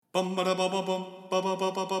Wait,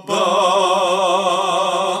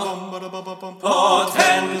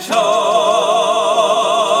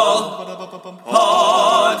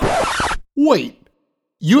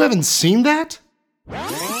 you haven't seen that?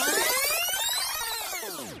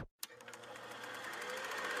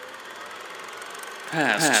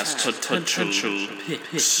 Past potential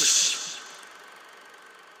picks.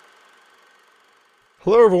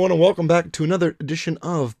 Hello, everyone, and welcome back to another edition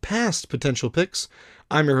of Past Potential Picks.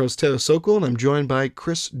 I'm your host, Taylor Sokol, and I'm joined by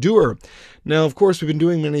Chris Dewar. Now, of course, we've been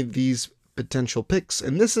doing many of these potential picks,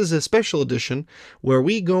 and this is a special edition where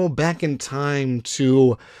we go back in time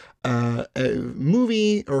to a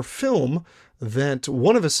movie or film that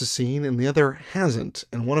one of us has seen and the other hasn't,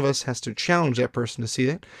 and one of us has to challenge that person to see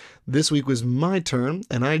it. This week was my turn,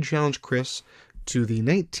 and I challenged Chris to the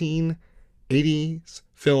 1980s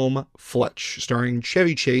film Fletch, starring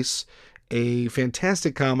Chevy Chase, a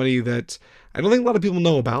fantastic comedy that I don't think a lot of people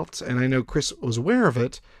know about, and I know Chris was aware of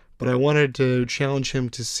it, but I wanted to challenge him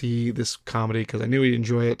to see this comedy because I knew he'd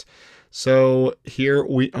enjoy it. So here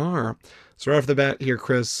we are. So right off the bat here,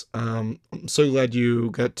 Chris, I'm so glad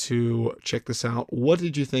you got to check this out. What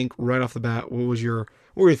did you think right off the bat? What were your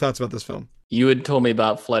thoughts about this film? You had told me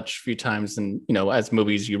about Fletch a few times, and as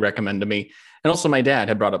movies you recommend to me, and also my dad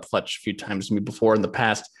had brought up Fletch a few times to me before in the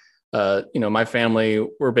past. My family,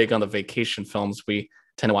 we're big on the vacation films. We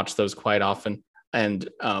tend to watch those quite often, and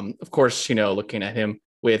of course, looking at him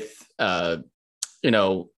with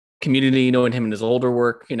Community, knowing him in his older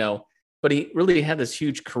work, but he really had this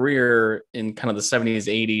huge career in kind of the 70s,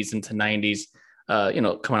 80s into 90s,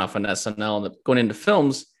 coming off on SNL and going into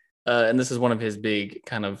films. And this is one of his big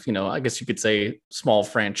kind of, I guess you could say small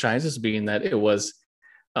franchises, being that it was,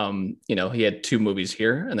 he had two movies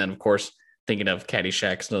here. And then, of course, thinking of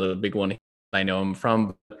Caddyshack's another big one I know him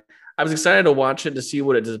from. I was excited to watch it to see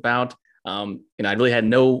what it is about. I really had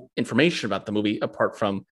no information about the movie apart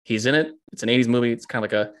from he's in it. It's an 80s movie. It's kind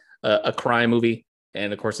of like a crime movie.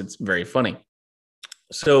 And of course, it's very funny.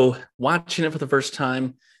 So watching it for the first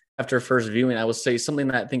time after first viewing, I will say something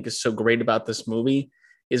that I think is so great about this movie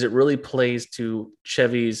is it really plays to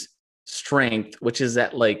Chevy's strength, which is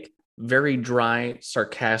that like very dry,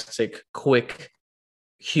 sarcastic, quick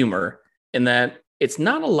humor, in that it's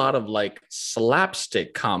not a lot of like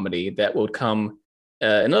slapstick comedy that would come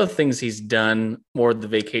and other things he's done. More of the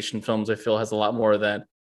vacation films, I feel, has a lot more of that.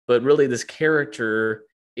 But really, this character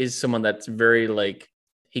is someone that's very like,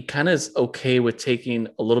 he kind of is okay with taking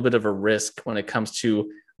a little bit of a risk when it comes to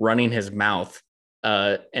running his mouth.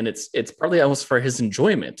 And it's probably almost for his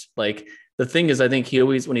enjoyment. Like the thing is, I think he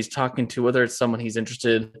always, when he's talking to, whether it's someone he's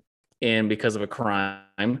interested in because of a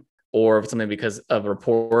crime or if it's something because of a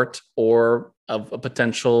report or of a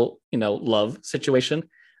potential, love situation,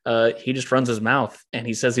 he just runs his mouth and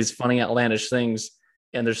he says these funny, outlandish things,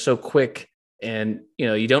 and they're so quick. And,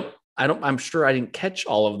 I'm sure I didn't catch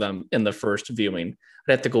all of them in the first viewing.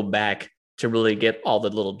 I'd have to go back to really get all the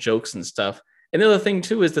little jokes and stuff. And the other thing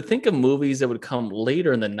too is to think of movies that would come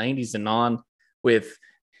later in the 90s and on with,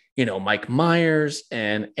 Mike Myers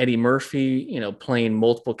and Eddie Murphy, playing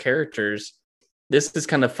multiple characters. This is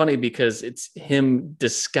kind of funny because it's him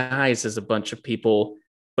disguised as a bunch of people,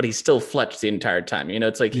 but he's still Fletch the entire time.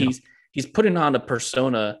 It's like he's putting on a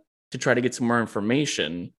persona to try to get some more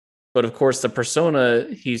information. But of course, the persona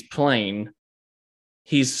he's playing,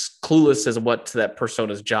 he's clueless as what that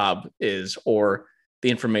persona's job is or the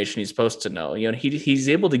information he's supposed to know. He's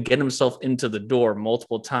able to get himself into the door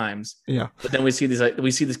multiple times. Yeah. But then we see these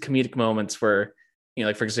comedic moments where,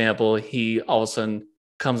 like for example, he all of a sudden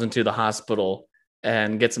comes into the hospital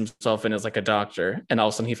and gets himself in as like a doctor, and all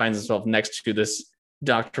of a sudden he finds himself next to this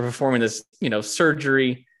doctor performing this,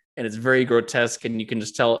 surgery, and it's very grotesque, and you can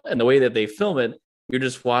just tell. And the way that they film it, you're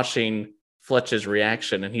just watching Fletch's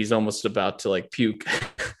reaction, and he's almost about to like puke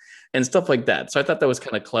and stuff like that. So I thought that was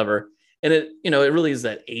kind of clever. And it, it really is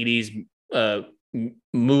that 80s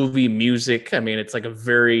movie music. I mean, it's like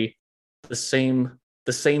the same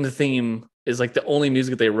theme is like the only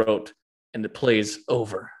music they wrote, and it plays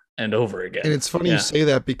over and over again. And it's funny you say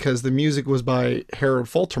that because the music was by Harold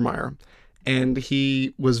Faltermeyer, and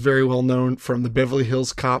he was very well known from the Beverly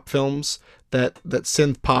Hills Cop films, that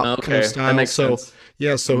synth pop kind of style. That makes sense.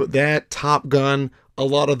 Yeah, so that Top Gun, a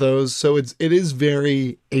lot of those. So it is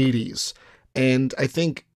very 80s. And I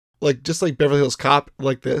think just like Beverly Hills Cop,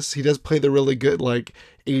 like this, he does play the really good like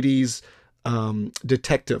 80s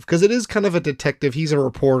detective, because it is kind of a detective. He's a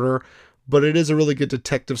reporter, but it is a really good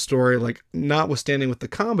detective story. Like, notwithstanding with the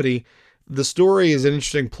comedy, the story is an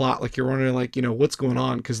interesting plot. Like you're wondering, like, what's going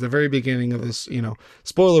on, because the very beginning of this,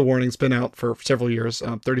 spoiler warning, it's been out for several years,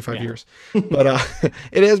 35 Yeah. years, but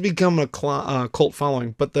it has become a cult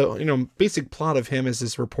following. But the basic plot of him is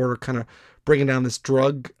this reporter kind of bringing down this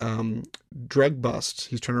drug bust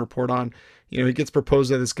he's trying to report on. He gets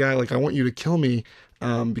proposed by this guy, like, I want you to kill me,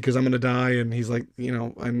 because I'm gonna die, and he's like,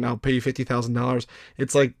 and I'll pay you $50,000.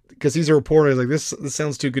 It's like, because he's a reporter, he's like, this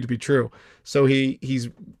sounds too good to be true. So he's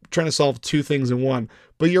trying to solve two things in one.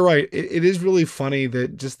 But you're right, it is really funny,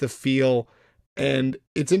 that just the feel, and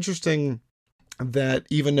it's interesting that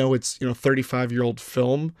even though it's 35-year-old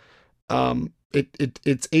film,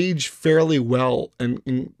 it's aged fairly well,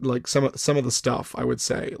 and like some of the stuff, I would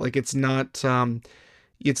say, like it's not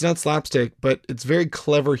slapstick, but it's very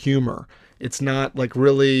clever humor. It's not like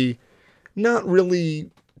not really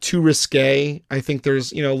too risque. I think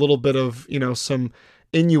there's, a little bit of, some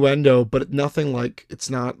innuendo, but nothing, like, it's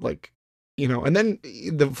not like, and then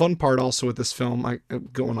the fun part also with this film, I'm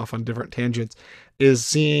going off on different tangents, is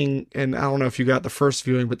seeing, and I don't know if you got the first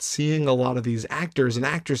viewing, but seeing a lot of these actors and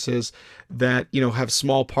actresses that, have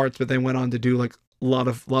small parts, but they went on to do like a lot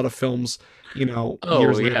of films, Oh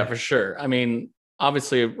years yeah, later. for sure. I mean,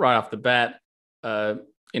 obviously, right off the bat, uh,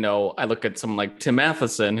 I look at someone like Tim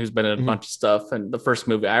Matheson, who's been in a Mhm. bunch of stuff, and the first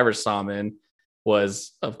movie I ever saw him in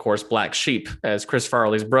was, of course, Black Sheep as Chris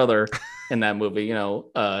Farley's brother in that movie.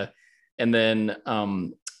 And then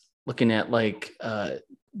looking at like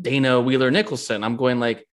Dana Wheeler Nicholson, I'm going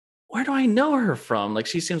like, where do I know her from? Like,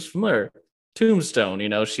 she seems familiar. Tombstone,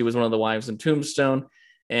 she was one of the wives in Tombstone,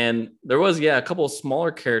 and there was, yeah, a couple of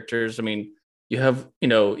smaller characters. I mean, you have,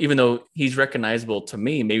 even though he's recognizable to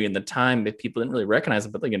me, maybe in the time that people didn't really recognize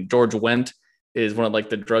him, but like, George Wendt is one of like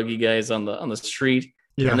the druggy guys on the street.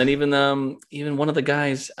 And Yeah. then even one of the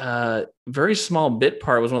guys, very small bit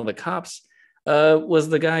part, was one of the cops, was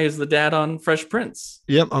the guy who's the dad on Fresh Prince,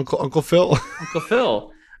 Yep. Uncle Phil. Uncle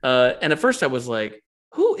Phil. And at first I was like,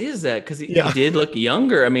 who is that? Because he Yeah. did look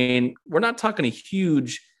younger. I mean, we're not talking a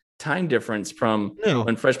huge time difference from No.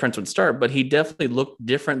 when Fresh Prince would start, but he definitely looked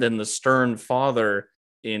different than the stern father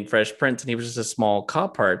in Fresh Prince, and he was just a small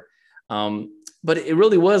cop part. But it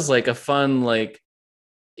really was like a fun, like,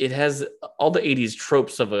 it has all the 80s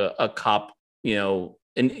tropes of a cop, and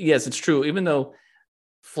yes, it's true. Even though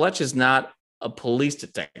Fletch is not a police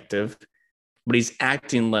detective, but he's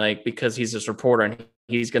acting like, because he's this reporter and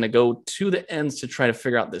he's going to go to the ends to try to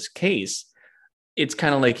figure out this case, it's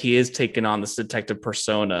kind of like he is taking on this detective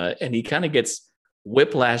persona, and he kind of gets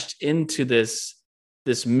whiplashed into this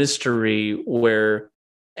mystery where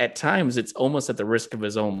at times it's almost at the risk of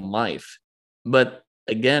his own life. But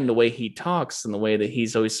again, the way he talks and the way that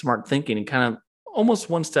he's always smart thinking and kind of almost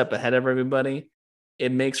one step ahead of everybody,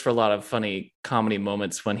 it makes for a lot of funny comedy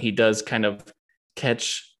moments when he does kind of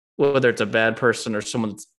catch, whether it's a bad person or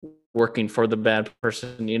someone that's working for the bad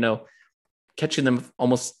person, catching them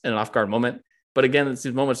almost in an off guard moment. But again, it's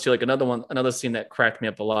these moments too. Like another scene that cracked me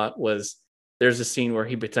up a lot was, there's a scene where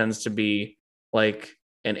he pretends to be like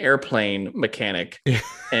an airplane mechanic,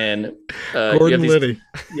 and you have Gordon these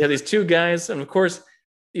Liddy. two guys, and of course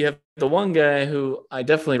you have the one guy who I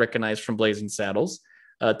definitely recognize from Blazing Saddles,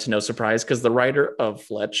 to no surprise, because the writer of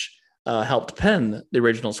Fletch helped pen the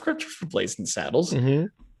original script for Blazing Saddles. Hmm.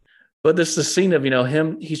 But this is a scene of,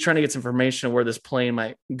 him, he's trying to get some information of where this plane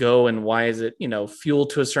might go and why is it,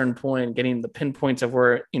 fueled to a certain point, getting the pinpoints of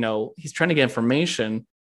where, he's trying to get information,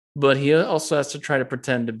 but he also has to try to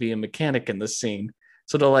pretend to be a mechanic in the scene.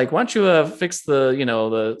 So they're like, why don't you fix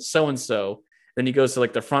the so-and-so? Then he goes to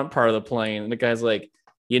like the front part of the plane, and the guy's like,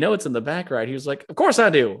 it's in the back, right? He was like, of course I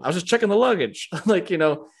do. I was just checking the luggage. Like,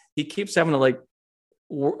 he keeps having to like,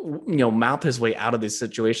 mouth his way out of these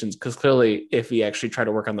situations, because clearly if he actually tried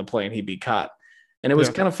to work on the plane, he'd be caught. And it was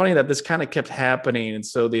Yeah. kind of funny that this kind of kept happening. And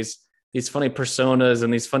so these funny personas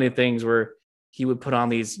and these funny things where he would put on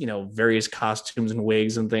these, various costumes and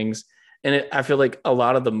wigs and things. And I feel like a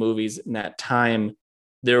lot of the movies in that time,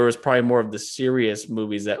 there was probably more of the serious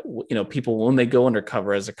movies that, people, when they go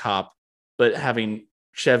undercover as a cop, but having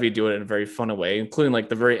Chevy do it in a very fun way, including like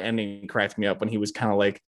the very ending cracked me up when he was kind of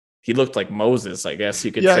like, he looked like Moses, I guess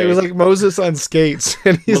you could Yeah, it was say. like Moses on skates,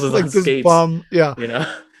 and he's Moses like on this skates, bum. Yeah. you know.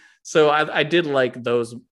 So I did like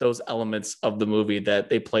those elements of the movie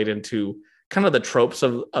that they played into kind of the tropes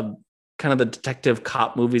of kind of the detective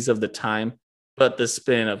cop movies of the time, but the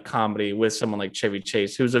spin of comedy with someone like Chevy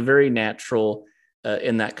Chase, who's a very natural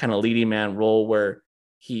in that kind of leading man role, where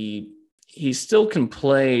he still can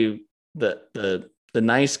play the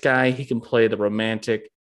nice guy, he can play the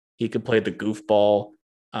romantic, he could play the goofball,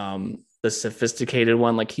 the sophisticated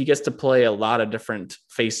one. Like, he gets to play a lot of different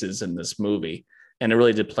faces in this movie, and it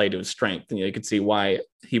really did play to his strength. And you could see why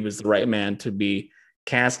he was the right man to be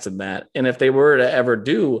cast in that. And if they were to ever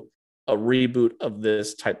do a reboot of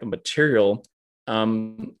this type of material,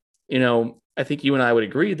 I think you and I would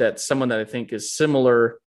agree that someone that I think is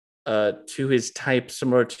similar to his type,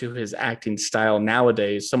 similar to his acting style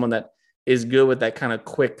nowadays, someone that is good with that kind of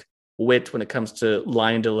quick wit when it comes to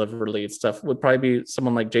line delivery and stuff, would probably be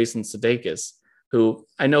someone like Jason Sudeikis, who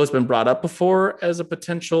I know has been brought up before as a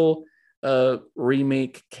potential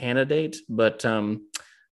remake candidate, but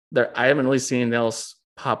I haven't really seen anything else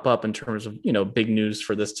pop up in terms of, big news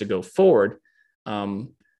for this to go forward. Now,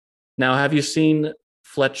 have you seen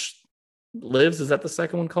Fletch Lives? Is that the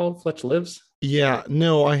second one called Fletch Lives? Yeah,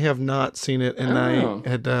 no, I have not seen it. And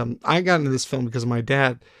I got into this film because of my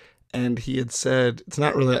dad, and he had said it's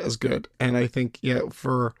not really as good. And I think,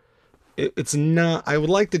 it's not, I would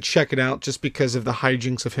like to check it out just because of the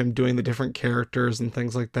hijinks of him doing the different characters and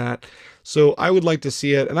things like that. So I would like to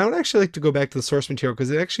see it. And I would actually like to go back to the source material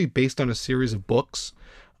because it's actually based on a series of books,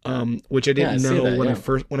 which I didn't know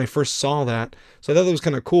when I first saw that. So I thought that was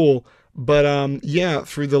kind of cool. But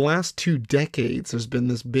through the last 2 decades, there's been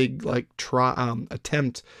this big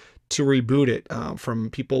attempt to reboot it from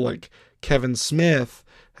people like Kevin Smith,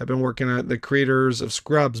 have been working at the creators of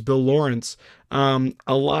Scrubs, Bill Lawrence, a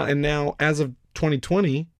lot. And now, as of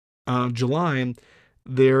 2020, July,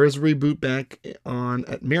 there is a reboot back at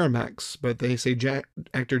Miramax, but they say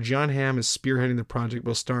actor John Hamm is spearheading the project,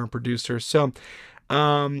 will star and producer. So,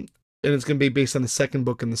 and it's going to be based on the second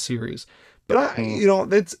book in the series. But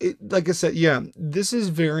that's it, like I said, this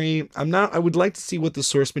is I would like to see what the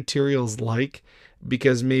source material is like,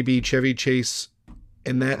 because maybe Chevy Chase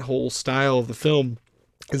and that whole style of the film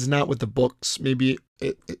is not what the books maybe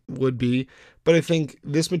it would be. But I think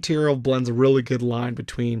this material blends a really good line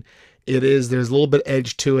between there's a little bit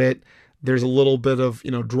edge to it. There's a little bit of,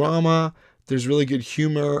 drama. There's really good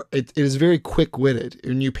humor. It is very quick-witted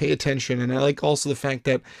and you pay attention. And I like also the fact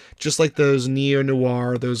that just like those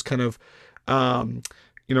neo-noir, those kind of,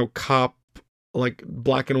 cop, like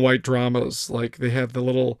black and white dramas, like they have the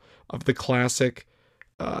little of the classic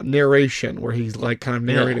narration where he's like kind of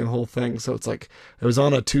narrating the whole thing. So it's like, it was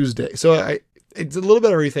on a Tuesday. So it's a little bit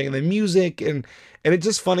of everything, and the music and it's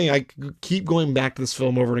just funny. I keep going back to this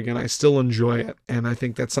film over and again. I still enjoy it. And I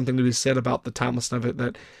think that's something to be said about the timelessness of it,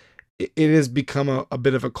 that it has become a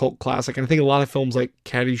bit of a cult classic. And I think a lot of films like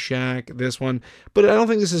Caddyshack, this one, but I don't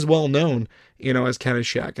think this is well known, as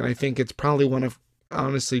Caddyshack. And I think it's probably one of,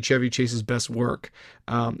 honestly, Chevy Chase's best work.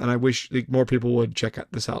 And I wish more people would check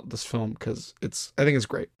this film, because I think it's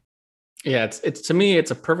great. Yeah, it's to me,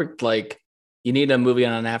 it's a perfect, you need a movie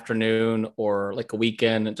on an afternoon or like a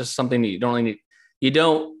weekend, just something that you don't really need. You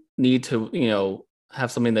don't need to,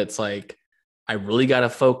 have something that's like, I really got to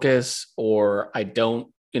focus, or I don't,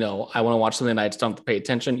 I want to watch something that I just don't have to pay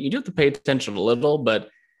attention. You do have to pay attention a little, but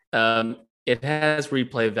it has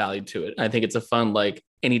replay value to it. I think it's a fun,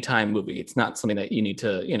 anytime movie. It's not something that you need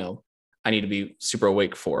to, I need to be super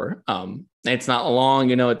awake for. It's not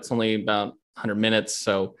long, it's only about 100 minutes.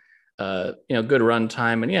 So, good run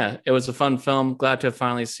time. And it was a fun film. Glad to have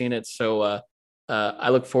finally seen it. So I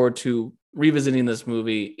look forward to revisiting this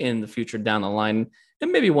movie in the future down the line.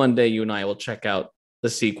 And maybe one day you and I will check out the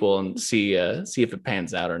sequel and see if it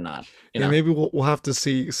pans out or not. Maybe we'll have to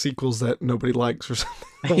see sequels that nobody likes or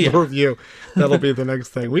something. The review. That'll be the next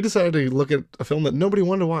thing. We decided to look at a film that nobody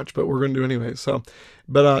wanted to watch, but we're going to do anyway. So,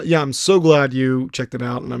 but I'm so glad you checked it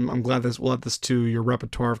out, and I'm glad we'll add this to your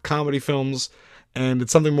repertoire of comedy films, and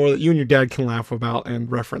it's something more that you and your dad can laugh about and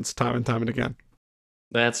reference time and time and again.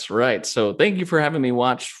 That's right. So thank you for having me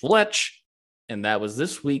watch Fletch, and that was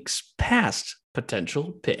this week's Past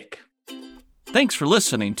Potential Pick. Thanks for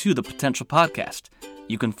listening to The Potential Podcast.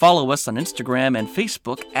 You can follow us on Instagram and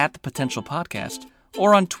Facebook at The Potential Podcast,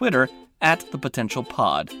 or on Twitter at The Potential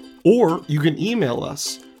Pod. Or you can email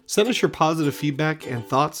us. Send us your positive feedback and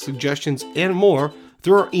thoughts, suggestions, and more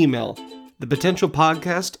through our email,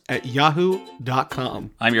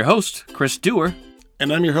 thepotentialpodcast@yahoo.com. I'm your host, Chris Dewar.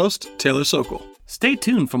 And I'm your host, Taylor Sokol. Stay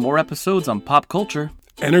tuned for more episodes on pop culture,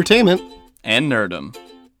 entertainment, and nerdom.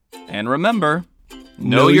 And remember,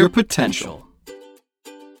 know your potential.